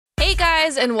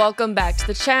guys, and welcome back to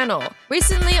the channel.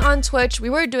 Recently on Twitch, we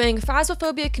were doing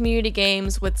Phasmophobia community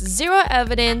games with zero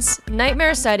evidence,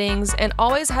 nightmare settings, and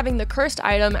always having the cursed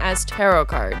item as tarot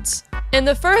cards. In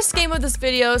the first game of this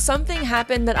video, something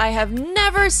happened that I have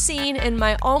never seen in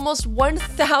my almost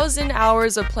 1,000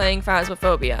 hours of playing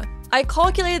Phasmophobia. I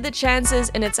calculated the chances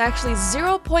and it's actually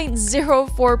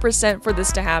 0.04% for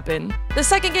this to happen. The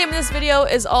second game in this video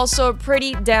is also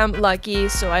pretty damn lucky,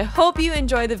 so I hope you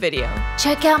enjoy the video.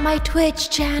 Check out my Twitch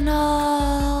channel.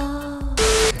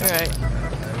 Alright.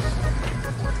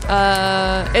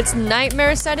 It's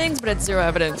nightmare settings, but it's zero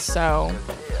evidence, so...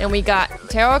 And we got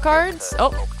tarot cards.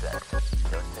 Oh.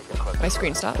 My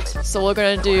screen stopped. So we're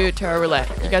gonna do tarot roulette.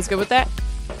 You guys good with that?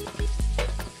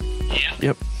 Yeah.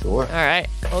 Yep. Sure. Alright,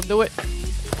 we'll do it.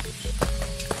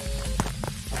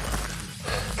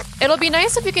 It'll be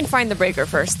nice if you can find the breaker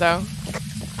first, though.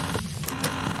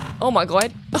 Oh my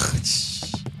god.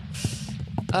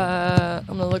 I'm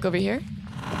gonna look over here.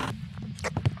 I'm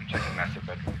checking master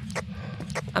bedroom.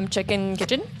 I'm checking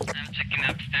kitchen. I'm checking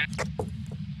upstairs.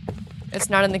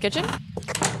 It's not in the kitchen.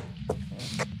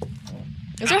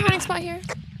 Is there a hiding spot here?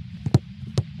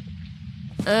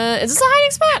 Is this a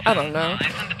hiding spot? I don't know.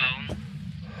 It's on the bone.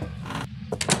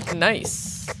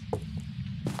 Nice.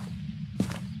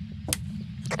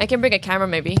 I can bring a camera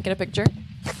maybe, get a picture.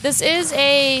 This is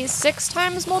a 6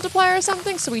 times multiplier or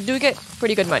something, so we do get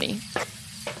pretty good money.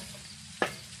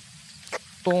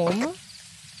 Boom.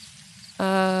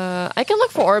 I can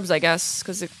look for orbs, I guess,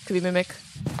 because it could be mimic.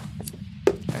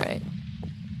 Alright.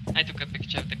 I took a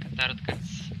picture of the tarot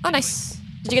cards. Oh, nice.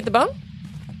 Did you get the bone?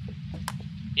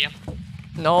 Yep.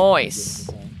 Nice.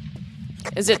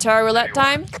 Is it tarot roulette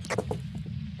time?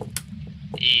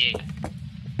 Yeah.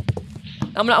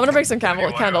 I'm gonna bring some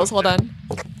candles. Hold on.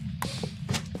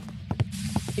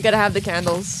 You gotta have the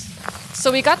candles.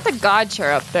 So we got the god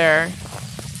chair up there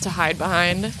to hide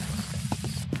behind.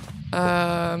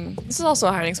 This is also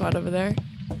a hiding spot over there.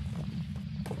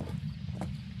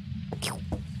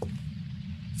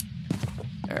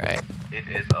 All right. It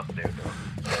is up there though.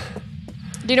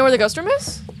 Do you know where the ghost room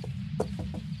is?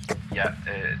 Yeah,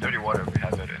 dirty water. We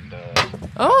have it in the.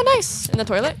 Oh, nice. In the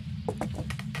toilet.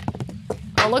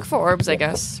 I'll look for orbs, I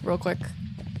guess, real quick.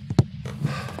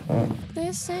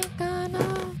 This ain't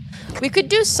gonna... We could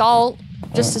do salt,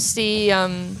 just to see,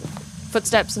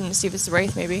 footsteps and see if it's the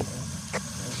wraith, maybe.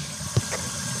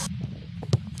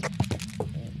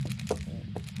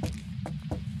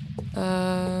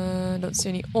 Don't see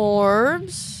any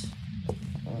orbs.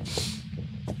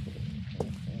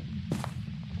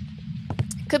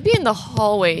 Could be in the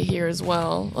hallway here as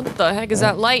well. What the heck is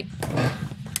that light?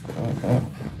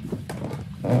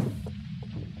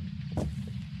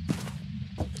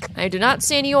 I do not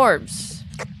see any orbs.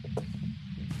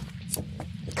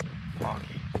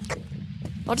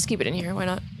 I'll just keep it in here, why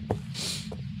not?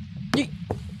 Yeet.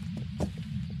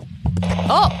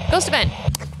 Oh! Ghost event!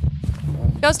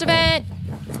 Ghost event!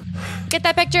 Get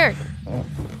that picture!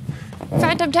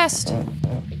 Phantom test!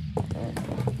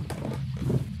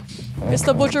 It's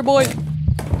the butcher boy!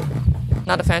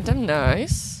 Not a phantom,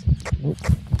 nice.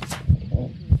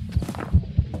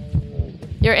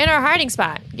 You're in our hiding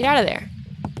spot. Get out of there.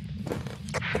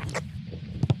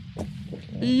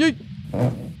 Yeet. I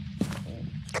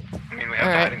mean, we have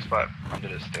a hiding spot under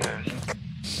the stairs.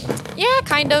 Yeah,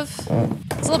 kind of.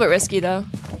 It's a little bit risky though.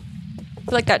 I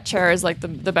feel like that chair is like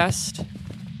the best.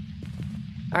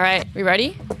 Alright, we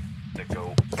ready? Let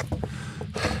go.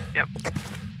 Yep.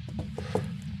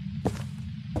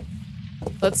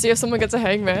 Let's see if someone gets a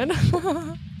hangman.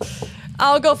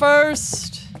 I'll go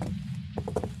first.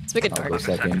 Let's make it dark.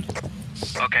 Second.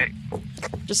 Okay.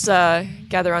 Just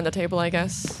gather on the table, I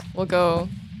guess. We'll go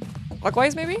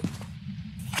clockwise, maybe?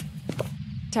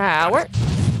 Tower.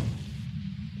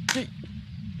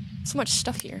 So much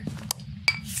stuff here.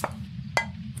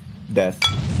 Death.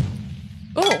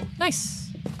 Oh, nice.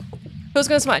 Who's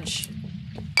gonna smudge?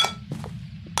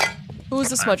 Who's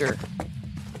the smudger?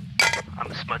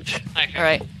 I'm a smudge.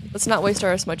 Alright, let's not waste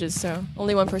our smudges, so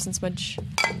only one person smudge.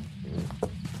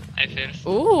 I first.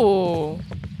 Ooh.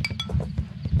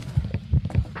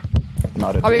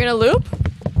 Not a Are we gonna loop?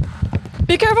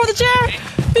 Be careful of the chair!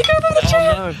 Be careful of the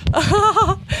chair!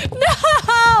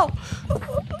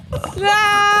 No!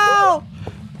 No!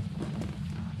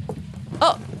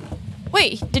 Oh,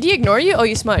 wait, did he ignore you? Oh,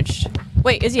 you smudged.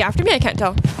 Wait, is he after me? I can't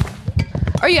tell.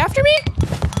 Are you after me?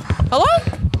 Hello?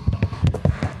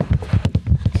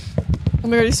 Oh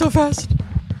my god, he's so fast.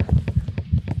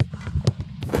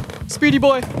 Speedy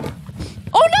boy.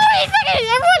 Oh no, he's fucking,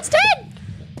 everyone's dead!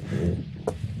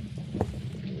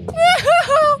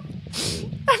 No!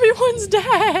 Everyone's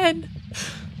dead!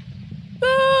 No!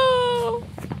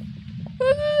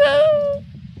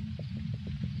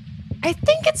 I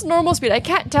think it's normal speed. I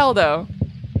can't tell though.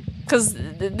 Cause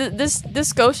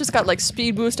this ghost just got like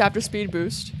speed boost after speed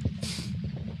boost.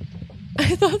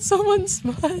 I thought someone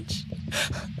smudged.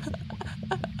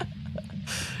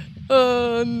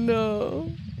 Oh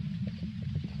no.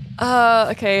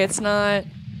 Okay, it's not.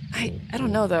 I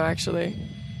don't know though actually.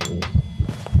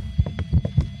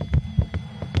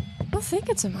 I don't think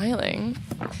it's a myling.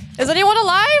 Is anyone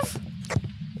alive?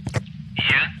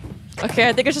 Yeah. Okay,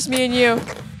 I think it's just me and you.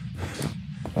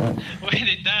 Wait,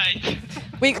 they died.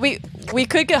 We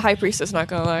could get High Priestess, not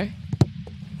gonna lie.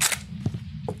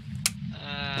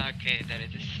 Okay, there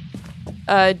it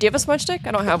is. Do you have a smudge stick?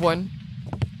 I don't have one.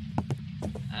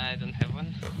 I don't have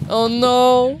one. Oh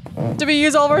no! Did we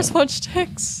use all of our smudge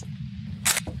sticks?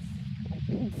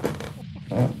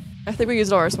 I think we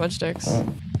used all our smudge sticks.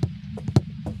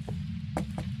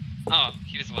 Oh,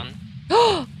 here's one.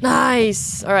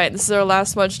 Nice! Alright, this is our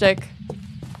last smudge stick.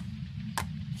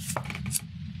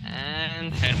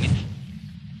 And Hermit.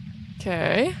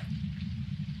 Okay.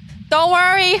 Don't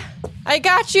worry! I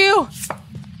got you!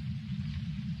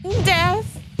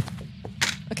 Death!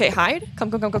 Okay, hide.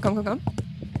 Come.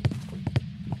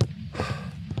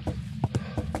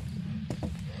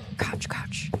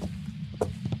 Crouch.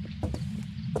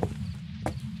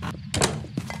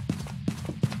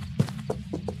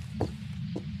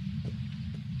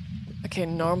 Okay,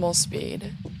 normal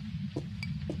speed.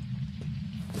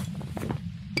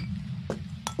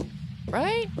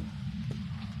 Right?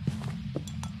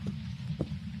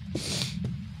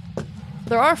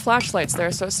 There are flashlights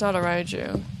there, so it's not a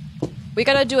Raiju. We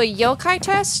gotta do a yokai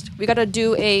test. We gotta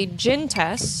do a Jin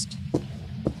test.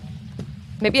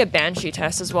 Maybe a Banshee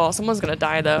test as well. Someone's gonna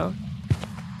die though.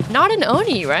 Not an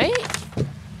Oni, right?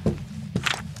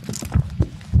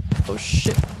 Oh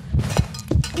shit.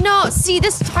 No, see,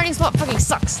 this hiding spot fucking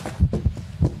sucks.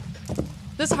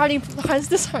 This hiding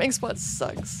spot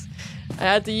sucks. I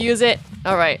had to use it.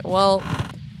 Alright, well.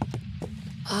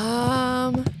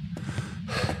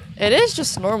 It is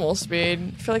just normal speed.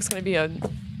 I feel like it's gonna be a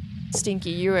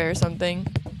stinky Yurei or something.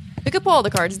 We could pull all the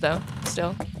cards though,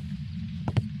 still.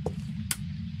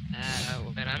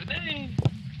 Where are they?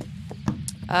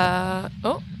 Oh.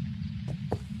 Oh,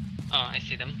 I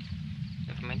see them.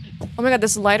 Never mind. Oh my god,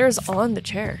 this lighter is on the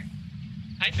chair.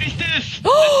 High Priestess!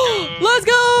 Let's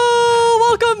go!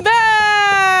 Welcome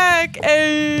back!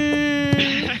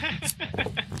 Hey!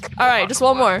 Alright, just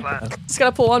one more. Just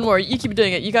gotta pull one more. You keep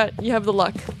doing it. You have the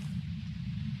luck.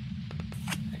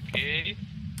 Okay.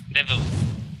 Devil.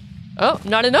 Oh,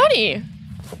 not an Oni!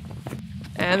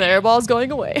 And the airball's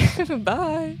going away.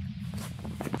 Bye.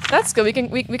 That's good. We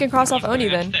can cross off Oni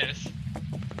then. Upstairs.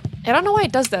 I don't know why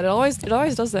it does that. It always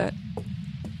does that.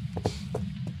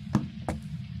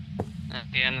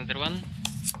 Okay, another one.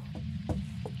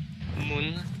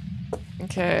 Moon.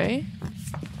 Okay.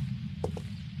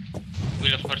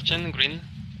 Wheel of Fortune, green.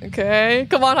 Okay.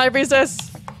 Come on, High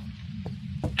Priestess.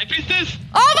 High Priestess!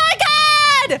 Oh my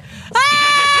god!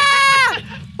 Ah!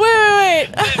 Wait.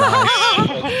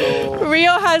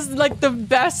 Rio has like the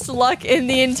best luck in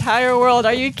the entire world.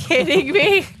 Are you kidding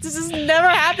me? This has never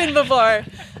happened before.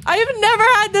 I've never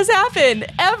had this happen,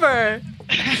 ever.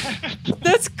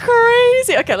 That's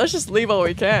crazy. Okay, let's just leave while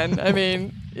we can. I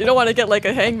mean, you don't want to get like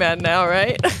a hangman now,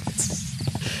 right?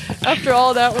 After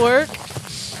all that work.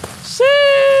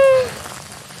 Shit.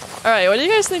 Alright, what do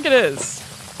you guys think it is?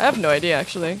 I have no idea,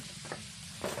 actually.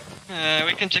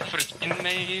 We can check for spin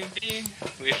maybe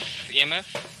with EMF.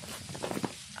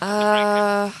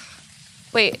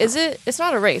 Wait, is it? It's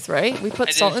not a wraith, right? We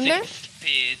put salt in there?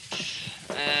 Speed.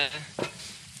 Yeah.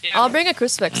 I'll bring a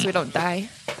crucifix so we don't die.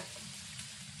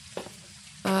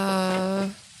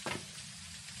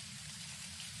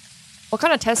 What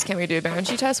kind of test can we do?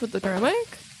 Banshee test with the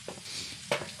paramedic?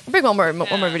 I'll bring one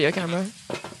more video camera.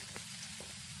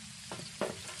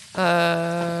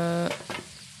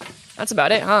 That's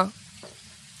about it, huh?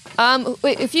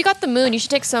 Wait, if you got the moon, you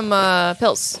should take some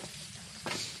pills.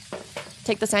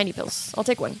 Take the sandy pills. I'll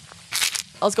take one.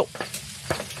 Let's go.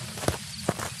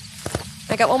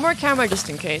 I got one more camera just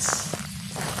in case.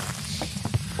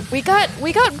 We got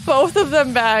both of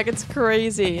them back. It's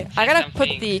crazy. I gotta put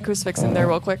the crucifix in there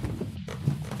real quick.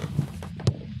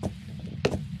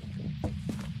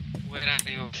 Where are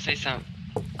you? Say something.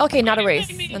 Okay, not a wraith.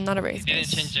 Not a wraith. Didn't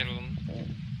change the room.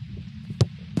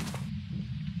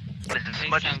 This is Say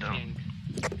smudges though. something.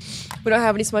 We don't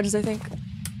have any smudges, I think.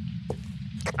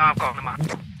 No, I've got them out.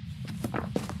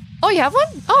 Oh, you have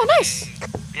one? Oh, nice.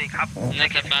 Yeah, you have.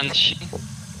 Not a Banshee.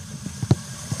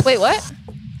 Wait, what?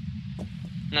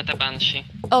 Not a Banshee.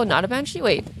 Oh, not a banshee?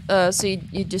 Wait, so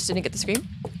you just didn't get the scream?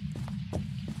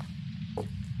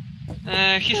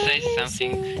 He says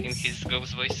something in his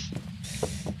ghost voice.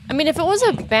 I mean, if it was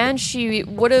a banshee, it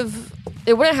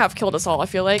wouldn't have killed us all, I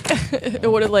feel like. It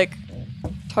would have, like,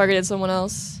 targeted someone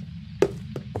else.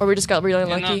 Or we just got really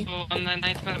unlucky. You know, on the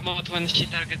nightmare mode when she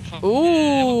targets someone.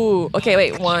 Ooh! Okay,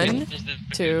 wait. 1,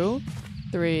 2,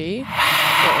 3, 4,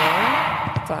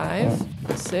 5,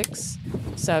 6,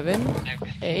 7,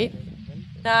 8,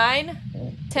 9,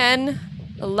 10,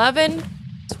 11,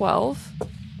 12,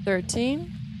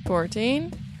 13,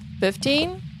 14,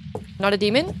 15. Not a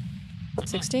demon.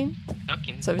 16,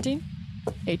 17,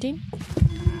 18,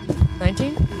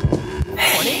 19,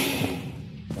 20.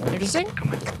 Interesting.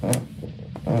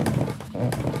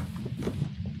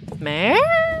 Mare?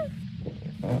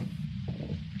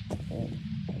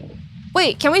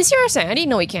 Wait, can we see our sanity?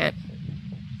 No, we can't.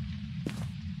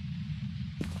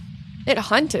 It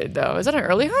hunted, though. Is that an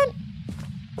early hunt?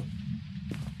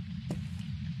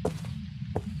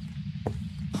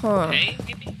 Huh. Hey,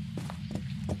 maybe?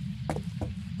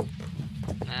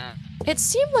 It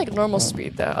seemed like normal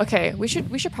speed, though. Okay, we should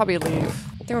probably leave.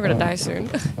 I think we're gonna die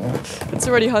soon. It's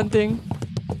already hunting.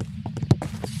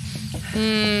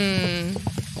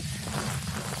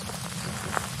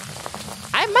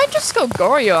 I might just go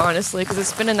Goryo, honestly, because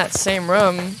it's been in that same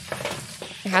room.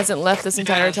 It hasn't left this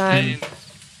entire time.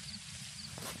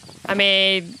 I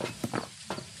mean...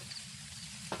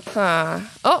 Huh.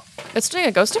 Oh, it's doing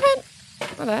a ghost event?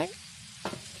 What the heck?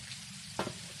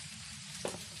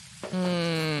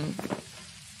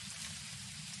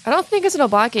 I don't think it's an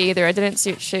Obake either. I didn't see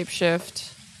it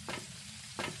shapeshift.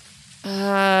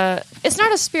 It's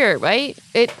not a spirit, right?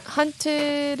 It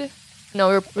hunted...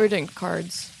 No, we're doing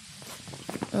cards.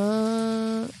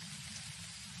 Don't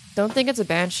think it's a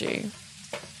banshee.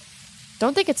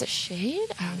 Don't think it's a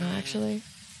shade? I don't know, actually.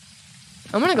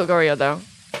 I'm gonna go Goryo, though.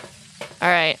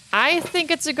 Alright, I think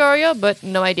it's a Goryo, but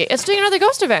no idea. It's doing another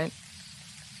ghost event!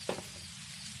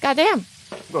 Goddamn!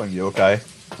 I'm going yokai.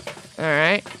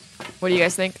 Alright. What do you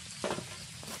guys think?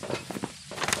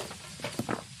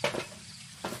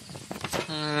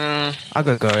 I'll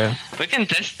go Goryo. We can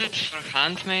test it for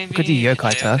hunt, maybe. Could do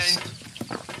yokai test.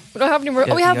 We don't have any more.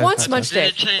 Yeah, Oh, we have yeah, one that's smudge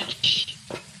It stick.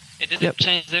 didn't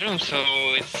change the room, so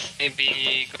it's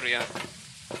maybe Korea.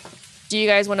 Do you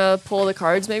guys want to pull the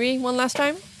cards maybe one last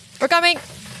time? We're coming!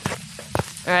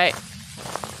 Alright.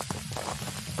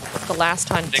 The last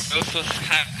hunt. The ghost was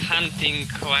hunting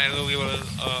while we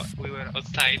were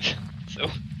outside, so...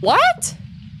 What?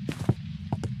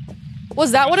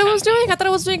 Was that what it was doing? I thought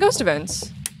it was doing ghost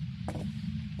events.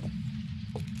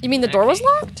 You mean the door was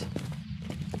locked?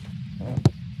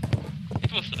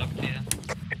 It was locked, yeah.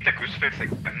 It's a crucifix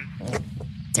like Ben.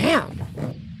 Damn.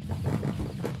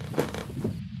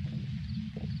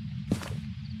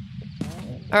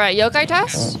 Alright, yokai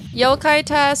test? Yokai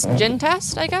test, Jin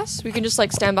test, I guess? We can just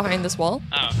like stand behind this wall.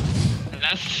 Oh,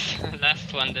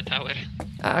 last one, the tower.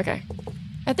 Okay.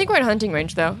 I think we're in hunting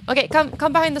range though. Okay, come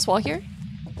behind this wall here.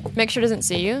 Make sure it doesn't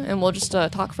see you, and we'll just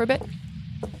talk for a bit.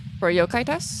 For a yokai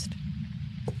test.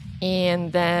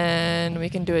 And then we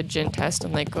can do a Jin test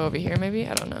and like go over here maybe?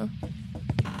 I don't know.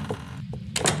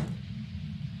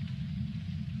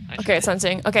 Okay, it's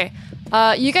hunting. Okay.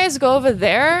 You guys go over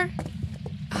there.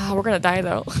 We're gonna die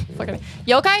though. Fucking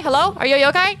yokai? Hello? Are you a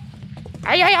yokai?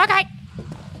 Are you a yokai?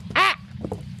 Ah!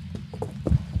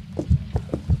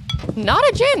 Not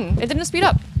a Jin. It didn't speed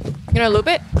up. You gonna loop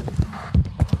it?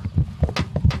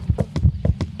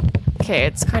 Okay,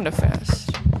 it's kind of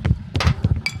fast.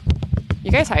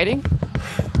 You guys hiding?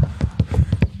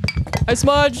 I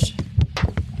smudged!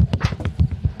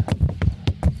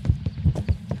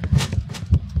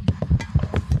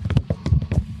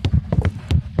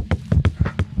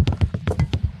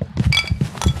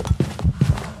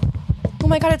 Oh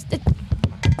my god,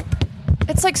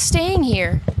 it's like staying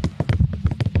here.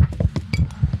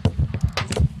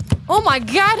 Oh my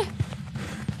god!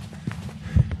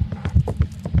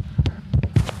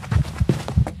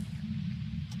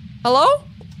 Hello?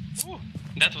 Ooh,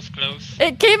 that was close.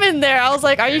 It came in there. I was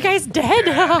like, are you guys dead?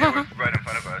 Yeah, it was right in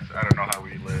front of us. I don't know how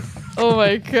we live. Oh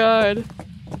my god.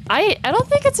 I don't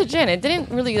think it's a Jin. It didn't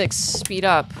really like speed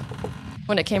up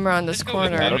when it came around this Let's go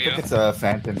with corner. I don't think it's a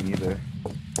phantom either.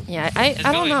 Yeah, I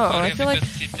don't know. I feel like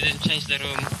it didn't change the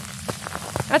room.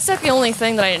 that's like the only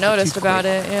thing that I noticed about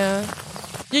it. Yeah.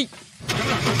 Yeet.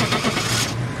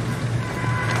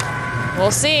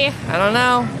 We'll see. I don't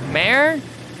know. Mare?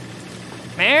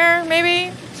 Mare,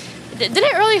 maybe? Did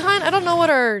it really hunt? I don't know what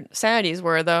our sanities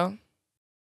were, though.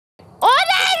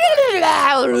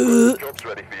 Job's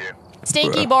ready for you.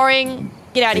 Stinky, boring.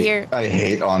 Get out of here. I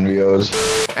hate Onryos.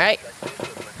 Alright.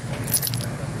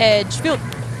 Edge field.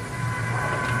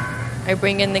 I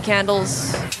bring in the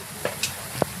candles.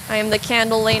 I am the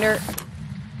candle laner.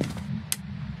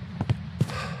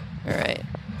 Alright.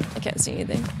 I can't see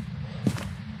anything.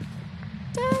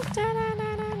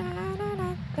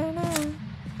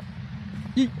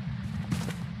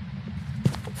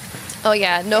 Oh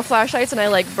yeah, no flashlights, and I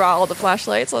like brought all the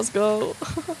flashlights. Let's go.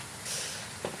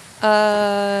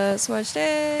 Smudge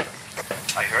stick.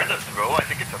 I heard the throw. I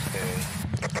think it's upstairs.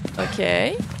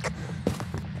 Okay.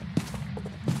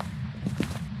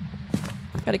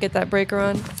 Gotta get that breaker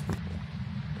on.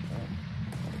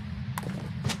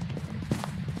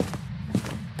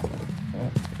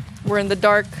 We're in the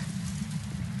dark.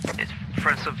 It's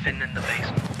friends of Finn in the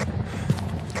basement.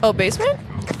 Oh, basement?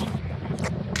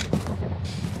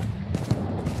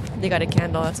 They got a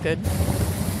candle, that's good.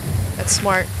 That's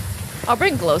smart. I'll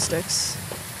bring glow sticks.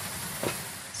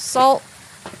 Salt,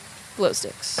 glow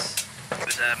sticks.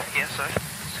 There's here, sir.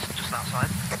 Just outside.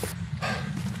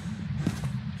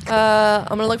 I'm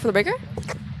gonna look for the breaker.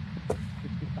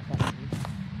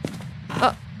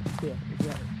 Oh.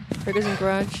 Breaker's in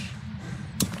garage.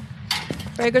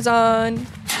 Breaker's on.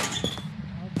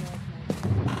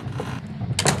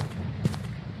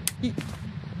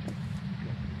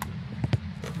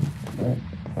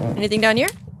 Anything down here?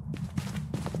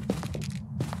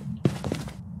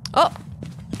 Oh,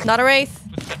 not a wraith.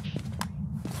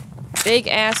 Big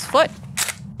ass foot.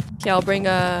 Okay, I'll bring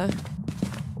a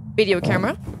video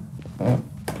camera.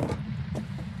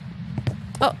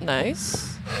 Oh,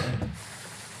 nice.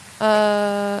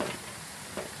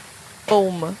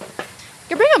 Boom. You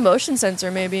can bring a motion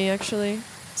sensor maybe, actually.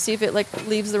 See if it like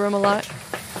leaves the room a lot.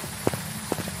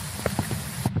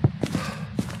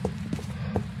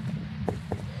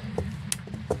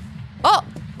 Oh!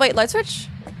 Wait, light switch?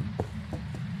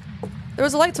 There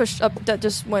was a light switch up that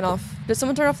just went off. Did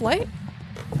someone turn off the light?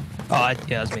 Oh,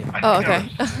 yeah, that's me. Oh, okay.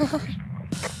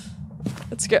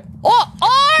 Let's go. Oh!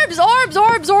 Orbs! Orbs!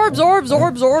 Orbs! Orbs! Orbs!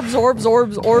 Orbs! Orbs! Orbs!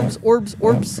 Orbs! Orbs! Orbs!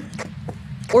 Orbs!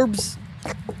 Orbs!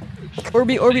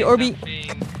 Orby! Orby! Orby!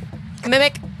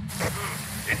 Mimic!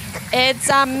 It's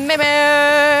a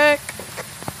mimic!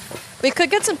 We could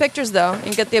get some pictures though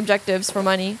and get the objectives for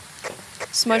money.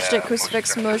 Smudge stick,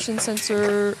 crucifix, motion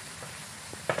sensor.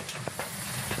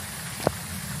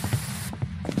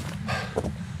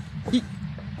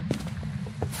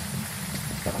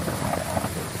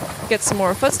 Get some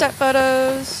more footstep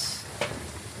photos.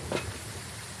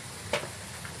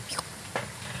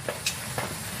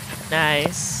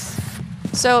 Nice.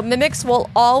 So mimics will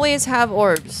always have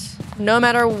orbs, no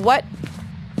matter what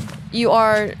you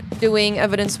are doing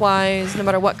evidence-wise, no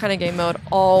matter what kind of game mode,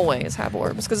 always have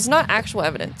orbs. Because it's not actual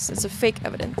evidence, it's a fake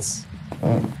evidence.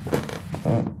 Wait,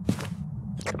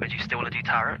 do you still want to do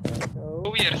turret?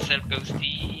 Oh, yourself,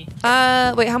 Ghosty.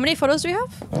 Wait, how many photos do we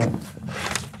have?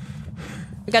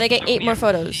 We gotta get 8 more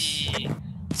photos.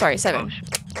 Sorry, 7.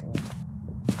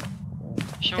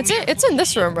 It's in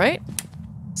this room, right?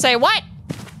 Say what?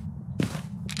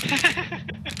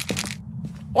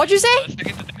 What'd you say? I was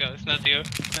looking at the ghost, not you.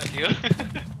 Not you.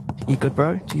 You good,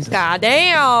 bro? Jesus. God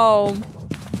damn.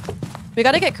 We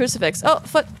gotta get crucifix. Oh,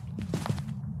 foot.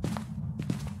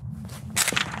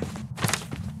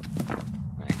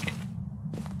 Okay.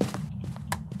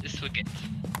 This will get.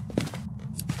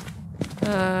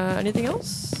 Anything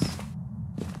else?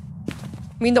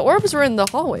 I mean, the orbs were in the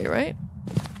hallway, right?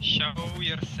 Show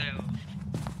yourself.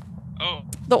 Oh.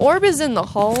 The orb is in the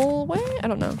hallway? I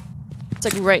don't know. It's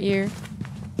like right here.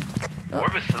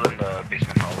 Orb is still in the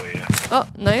basement hallway, yeah. Oh,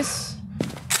 nice.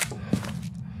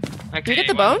 Okay, you get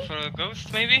the one bone? for a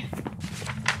ghost, maybe?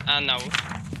 No.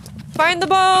 Find the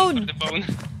One bone! for the bone.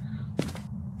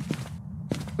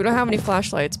 We don't have any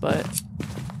flashlights, but...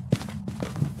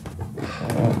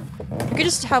 We could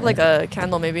just have like a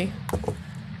candle, maybe.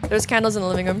 There's candles in the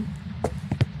living room.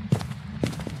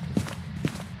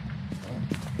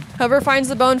 Whoever finds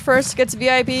the bone first gets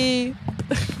VIP.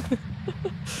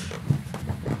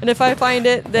 And if I find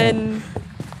it, then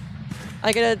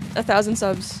I get 1,000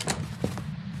 subs.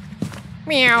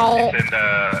 Meow. It's in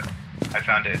the... I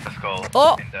found it, the skull.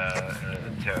 Oh. In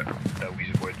the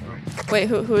Ouija board room. Wait,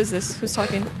 who is this? Who's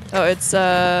talking? Oh, it's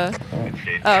It's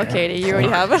Kate. Oh, Katie, you already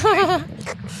have.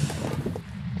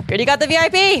 You already got the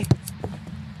VIP.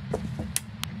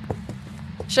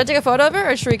 Should I take a photo of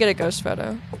her, or should we get a ghost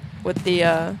photo with the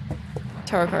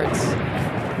tarot cards?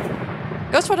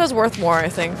 Ghost photo's worth more, I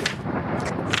think.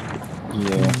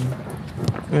 Yeah.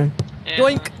 Yeah.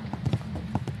 Yoink!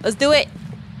 Let's do it.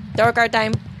 Tarot card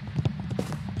time.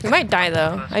 We might die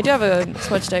though. I do have a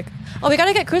smudge stick. Oh, we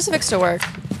gotta get crucifix to work.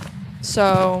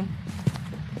 So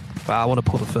But I want to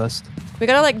pull the first. we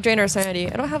gotta like drain our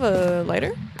sanity. I don't have a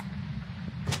lighter.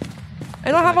 I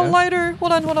don't have a lighter.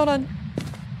 Hold on, hold on, hold on.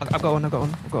 I've got one.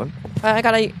 I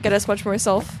gotta get a smudge for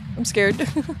myself. I'm scared.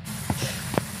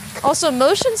 Also,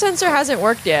 motion sensor hasn't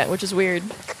worked yet, which is weird.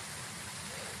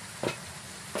 I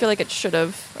feel like it should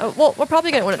have. Oh, well, we'll probably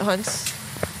get it when it hunts.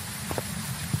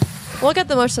 We'll get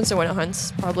the motion sensor when it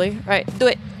hunts, probably. Alright, do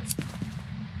it.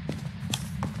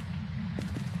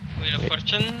 Wheel of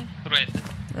Fortune, red.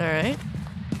 Alright.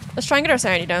 Let's try and get our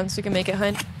sanity down so we can make it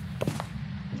hunt.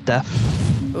 Death.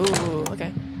 Ooh,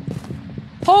 okay.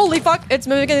 Holy fuck, it's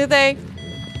mimicking the thing.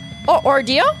 Oh, or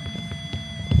Dio?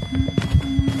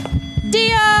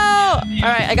 Dio!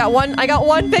 Alright, I got one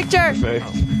picture. Perfect.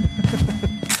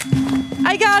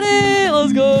 I got it!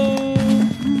 Let's go!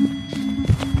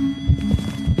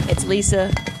 It's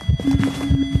Lisa.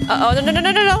 Uh-oh,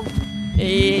 no.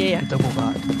 Yeah. Double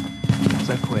back.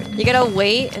 So quick. You gotta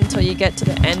wait until you get to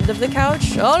the end of the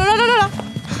couch. Oh, no.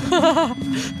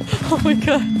 Oh my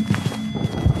god.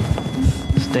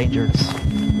 It's dangerous.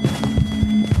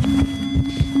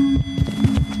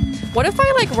 What if I,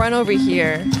 like, run over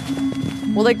here?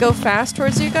 Will it go fast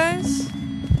towards you guys?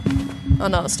 Oh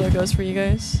no, it still goes for you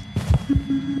guys.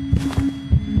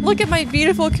 Look at my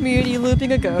beautiful community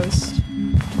looping a ghost.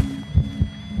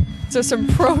 So some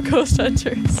pro ghost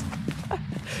hunters.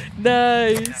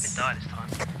 Nice. I didn't die this time.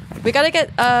 We gotta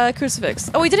get crucifix.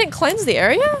 Oh, we didn't cleanse the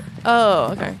area?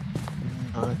 Oh, okay.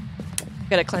 No.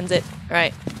 Gotta cleanse it.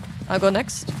 Alright. I'll go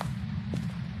next.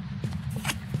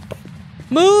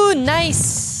 Moon!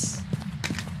 Nice!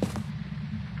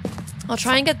 I'll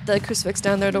try and get the crucifix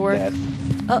down there to work. Dead.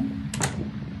 Oh.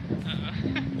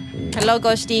 Hello,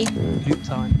 Ghosty. Loop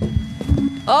time.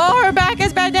 Oh, her back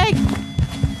is bending!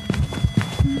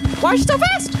 Why is she so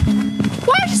fast?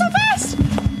 Why is she so fast?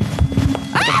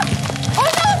 Ah! Oh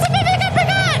no, it's a mimic! I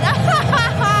forgot!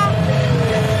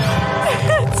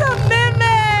 It's a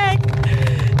mimic!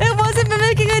 It wasn't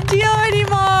mimicking a Dio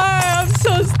anymore! I'm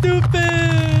so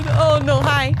stupid! Oh no,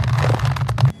 hi.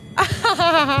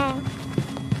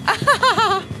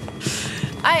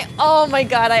 Oh my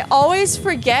god, I always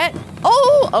forget.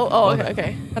 Oh,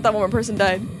 okay. I thought one more person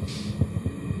died.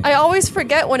 I always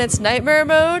forget when it's nightmare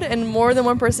mode and more than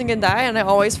one person can die, and I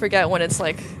always forget when it's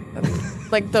like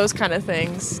those kind of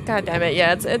things. God damn it,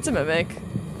 yeah, it's a mimic.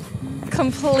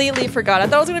 Completely forgot. I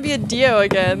thought it was gonna be a Dio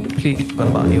again. Completely forgot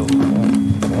about heal.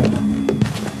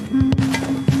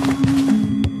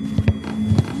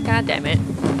 God damn it.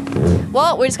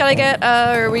 Well, we just gotta get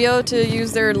Rio to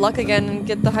use their luck again and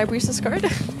get the High Priestess card.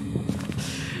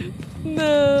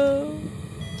 No.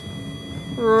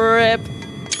 Rip.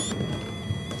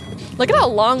 Look at how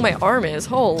long my arm is.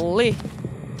 Holy.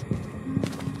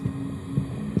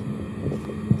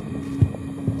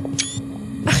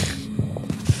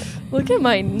 Look at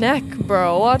my neck,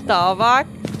 bro. What the fuck?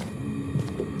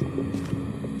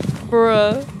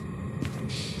 Bruh.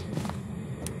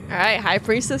 Alright, High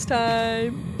Priestess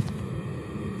time.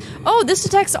 Oh, this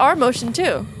detects our motion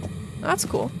too. That's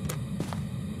cool.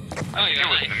 Oh, you're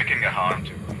right. Mimicking a harm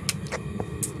too.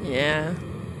 Yeah.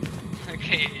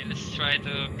 Okay, let's try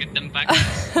to get them back.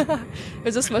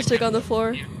 There's a smudge stick on the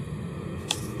floor.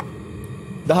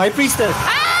 The High Priestess!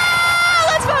 Ah!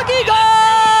 Let's fucking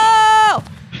go!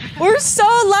 We're so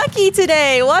lucky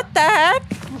today. What the heck?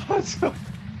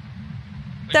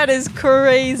 That is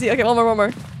crazy. Okay, one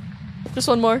more. Just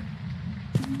one more.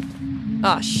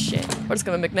 Ah, shit. We're just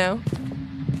gonna mimic now.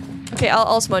 Okay,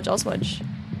 I'll smudge. What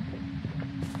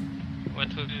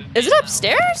will you Is do it now?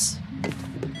 upstairs?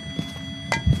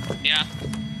 Yeah.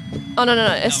 Oh, no.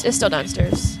 It's still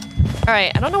downstairs.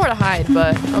 Alright, I don't know where to hide,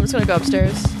 but I'm just gonna go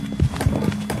upstairs.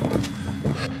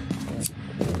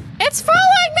 It's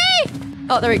following me!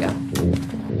 Oh, there we go.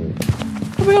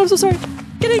 Oh my god, I'm so sorry.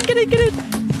 Get in!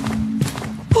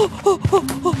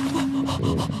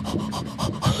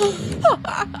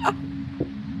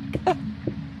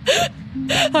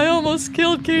 I almost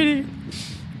killed Katie.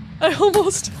 I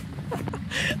almost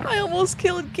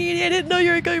killed Katie. I didn't know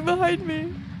you were going behind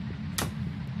me.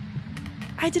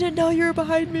 I didn't know you were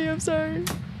behind me. I'm sorry.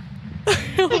 I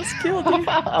almost killed you.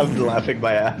 I'm laughing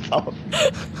my ass off.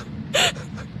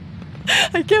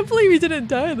 I can't believe you didn't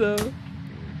die though.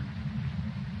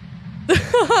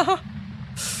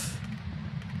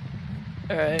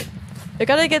 Alright. I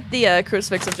gotta get the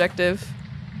crucifix objective.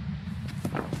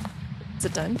 Is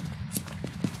it done?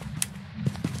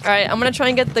 Alright, I'm gonna try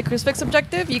and get the crucifix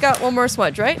objective. You got one more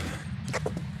smudge, right?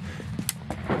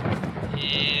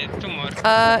 Yeah, 2 more.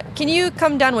 Can you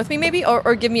come down with me maybe?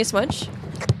 Or give me a smudge?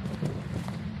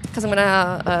 Because I'm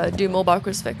gonna do mobile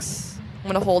crucifix. I'm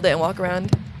gonna hold it and walk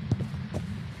around.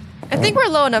 I think we're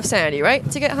low enough sanity, right?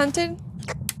 To get hunted?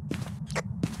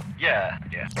 Yeah.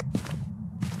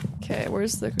 Okay,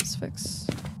 where's the crucifix?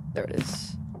 There it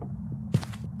is.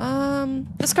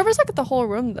 This covers like the whole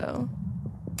room though.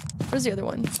 Where's the other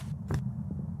one?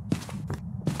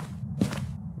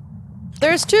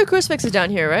 There's 2 crucifixes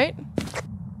down here, right?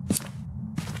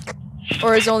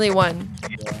 Or is only one?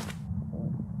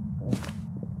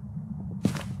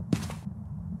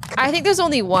 I think there's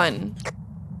only one.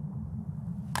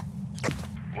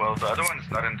 Well, the other one's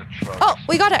not in the truck. Oh,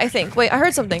 we got it, I think. Wait, I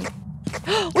heard something.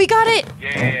 We got it!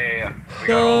 Yeah. We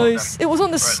got all of Nice. them. It was on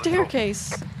the Alright, let's go.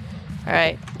 staircase.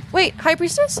 Alright. Wait, High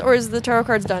Priestess? Or is the tarot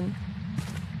cards done?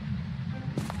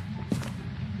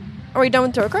 Are we done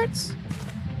with tarot cards?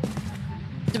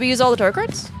 Did we use all the tarot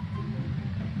cards?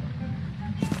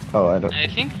 Oh, I don't. I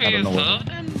think we I don't used know all what- of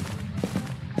them.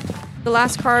 The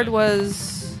last card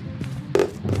was...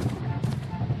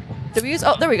 Did we use...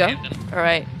 Oh, there we go.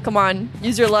 Alright, come on.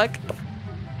 Use your luck.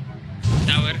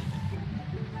 Tower,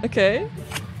 Okay.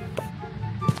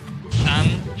 Sun,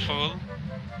 Full.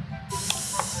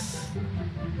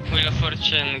 Wheel of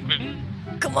Fortune, Green.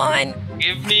 Come on!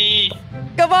 Give me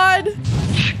Come on!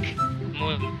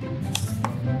 Moon.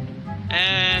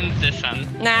 And the Sun.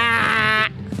 Nah!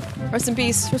 Rest in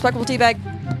peace. Respectable teabag.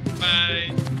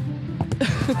 Bye.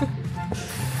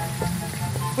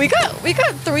 We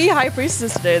got 3 High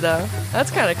Priestesses today though.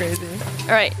 That's kind of crazy.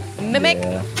 Alright, Mimic.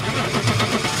 Yeah.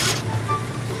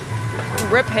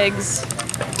 Rip Higgs.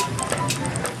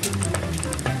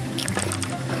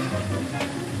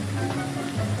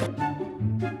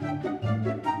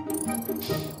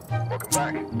 Welcome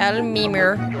back. El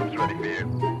Mimir. Job's ready for you.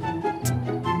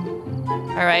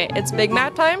 Alright, it's Big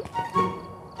Mat time.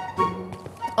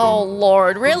 Oh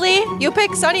lord, really? You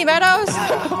pick Sunny Meadows?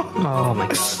 Oh my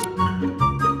god.